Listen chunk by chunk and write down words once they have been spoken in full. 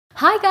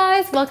Hi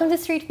guys, welcome to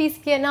Street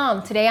Feast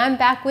Vietnam. Today I'm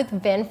back with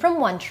Vinh from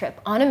Onetrip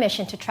on a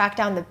mission to track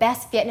down the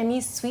best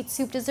Vietnamese sweet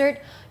soup dessert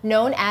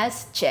known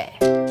as chè.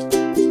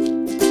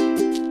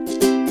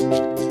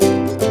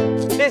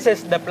 This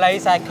is the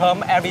place I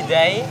come every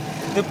day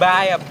to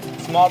buy a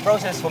small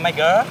process for my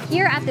girl.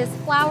 Here at this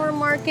flower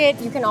market,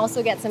 you can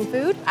also get some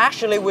food.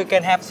 Actually, we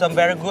can have some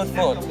very good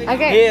food.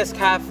 Okay. Here's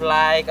kind of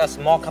like a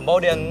small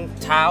Cambodian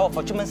town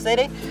for Chuman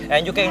City,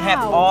 and you can have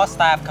all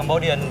style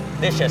Cambodian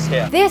dishes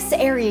here. This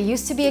area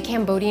used to be a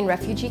Cambodian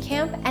refugee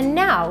camp, and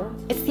now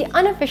it's the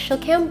unofficial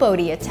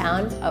Cambodia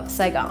town of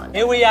Saigon.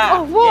 Here we are.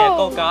 Oh, whoa. Yeah,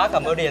 Cô Có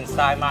Cambodian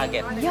style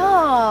market.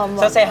 Yum!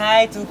 So say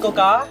hi to Cô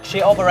Có.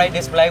 She operates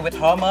this place with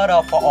her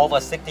mother for over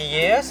 60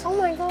 years. Oh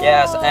my god.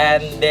 Yes,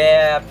 and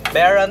their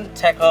parents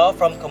take her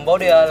from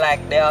Cambodia,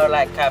 like they are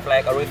like kind of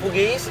like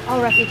refugees.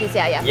 Oh, refugees,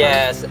 yeah.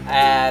 Yes,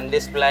 and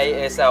this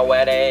place is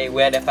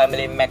where the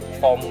family make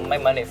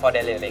money for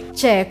their living.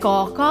 Chè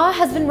Có Có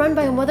has been run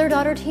by a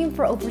mother-daughter team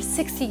for over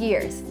 60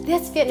 years.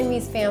 This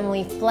Vietnamese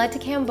family fled to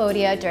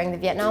Cambodia during the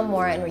Vietnam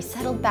War and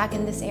resettled back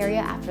in this area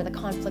after the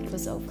conflict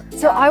was over.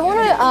 So I want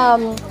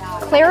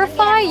to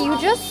clarify, you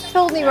just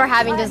told me we're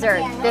having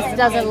dessert. This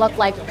doesn't look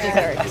like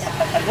dessert.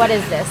 What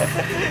is this?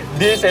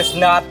 This is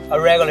not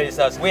a regular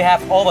dessert. We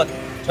have over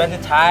 20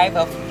 types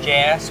of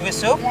chè sweet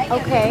soup.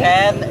 Okay.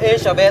 And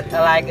each of it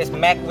like is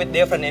made with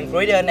different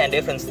ingredients and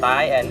different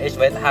style, and each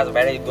of it has a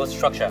very good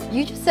structure.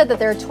 You just said that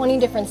there are 20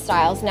 different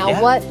styles.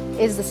 Now, what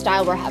is the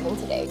style we're having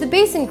today? The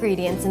base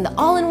ingredients in the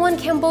all-in-one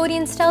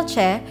Cambodian style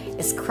chè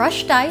is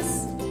crushed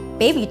ice,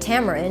 baby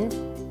tamarind,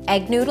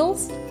 egg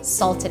noodles,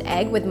 salted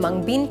egg with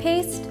mung bean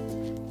paste,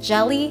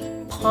 jelly,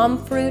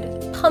 palm fruit,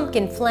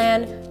 pumpkin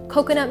flan,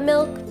 coconut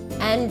milk,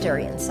 and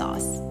durian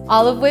sauce.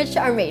 All of which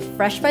are made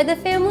fresh by the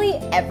family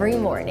every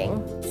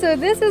morning. So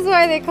this is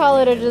why they call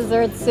it a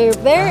dessert soup.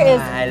 There is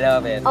I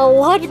love it. a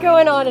lot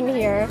going on in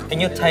here. Can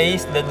you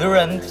taste the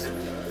durian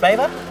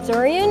flavor?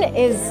 Durian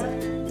is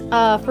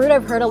a fruit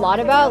I've heard a lot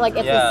about. Like,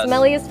 it's the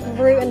smelliest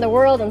fruit in the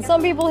world, and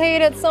some people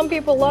hate it, some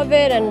people love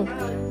it, and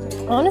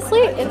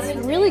honestly, it's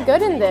really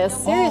good in this,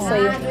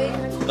 seriously.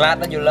 Glad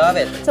that you love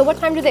it. So what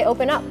time do they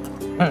open up?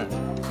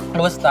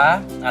 It would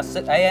start at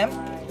 6 a.m.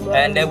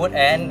 and they would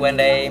end when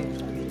they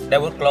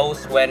would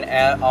close when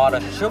all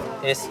the soup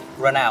is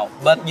run out.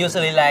 But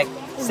usually like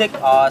 6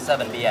 or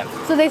 7 p.m.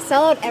 So they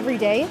sell out every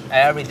day?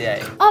 Every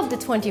day. Of the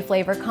 20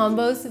 flavor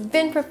combos,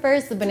 Vinh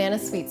prefers the banana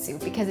sweet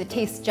soup because it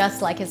tastes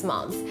just like his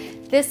mom's.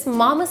 This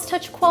mama's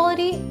touch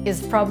quality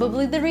is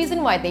probably the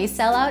reason why they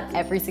sell out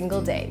every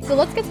single day. So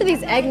let's get to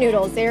these egg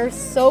noodles. They're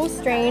so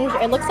strange.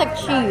 It looks like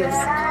cheese.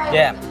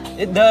 Yeah,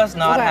 it does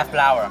not have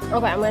flour.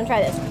 Okay, I'm gonna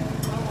try this.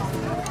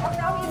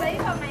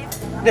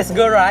 That's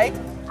good, right?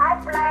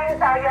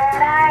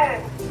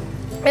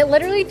 It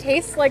literally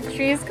tastes like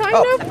cheese, kind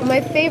of. My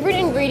favorite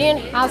ingredient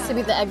has to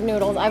be the egg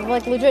noodles. I've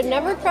like legit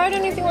never tried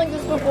anything like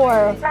this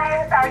before.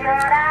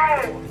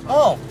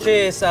 Oh,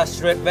 she is a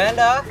street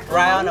vendor,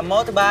 ride on a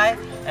motorbike,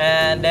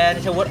 and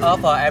then she would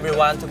offer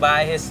everyone to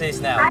buy his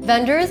seeds now.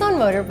 Vendors on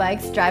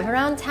motorbikes drive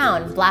around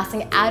town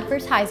blasting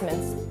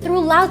advertisements through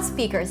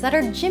loudspeakers that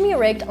are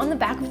jimmy-rigged on the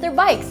back of their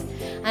bikes.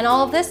 And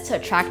all of this to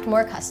attract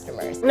more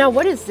customers. Now,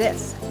 what is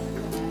this?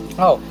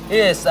 Oh, it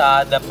is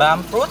the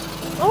palm fruit.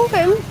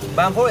 Okay.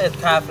 Palm fruit is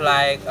kind of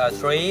like a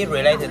tree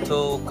related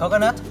to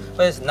coconut,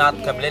 but it's not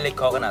completely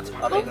coconut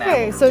of Vietnam.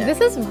 Okay, so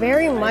this is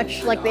very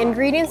much like the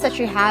ingredients that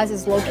she has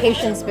is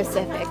location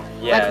specific.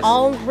 Yes. Like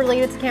all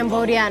related to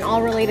Cambodia and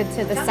all related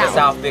to the south.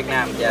 South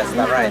Vietnam, yes,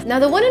 that's right. Now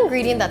the one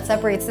ingredient that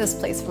separates this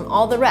place from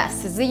all the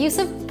rest is the use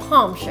of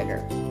palm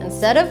sugar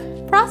instead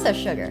of processed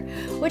sugar,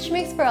 which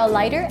makes for a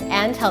lighter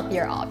and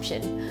healthier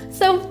option.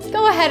 So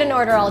go ahead and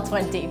order all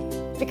 20,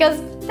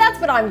 because that's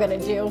what I'm gonna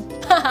do.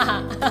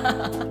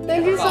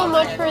 Thank you so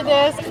much for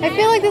this. I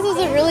feel like this is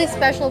a really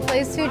special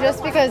place too,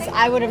 just because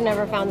I would have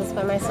never found this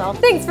by myself.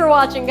 Thanks for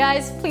watching,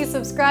 guys. Please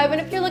subscribe,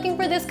 and if you're looking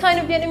for this kind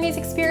of Vietnamese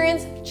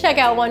experience, check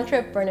out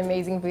Onetrip for an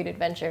amazing food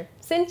adventure.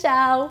 Xin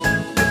chào!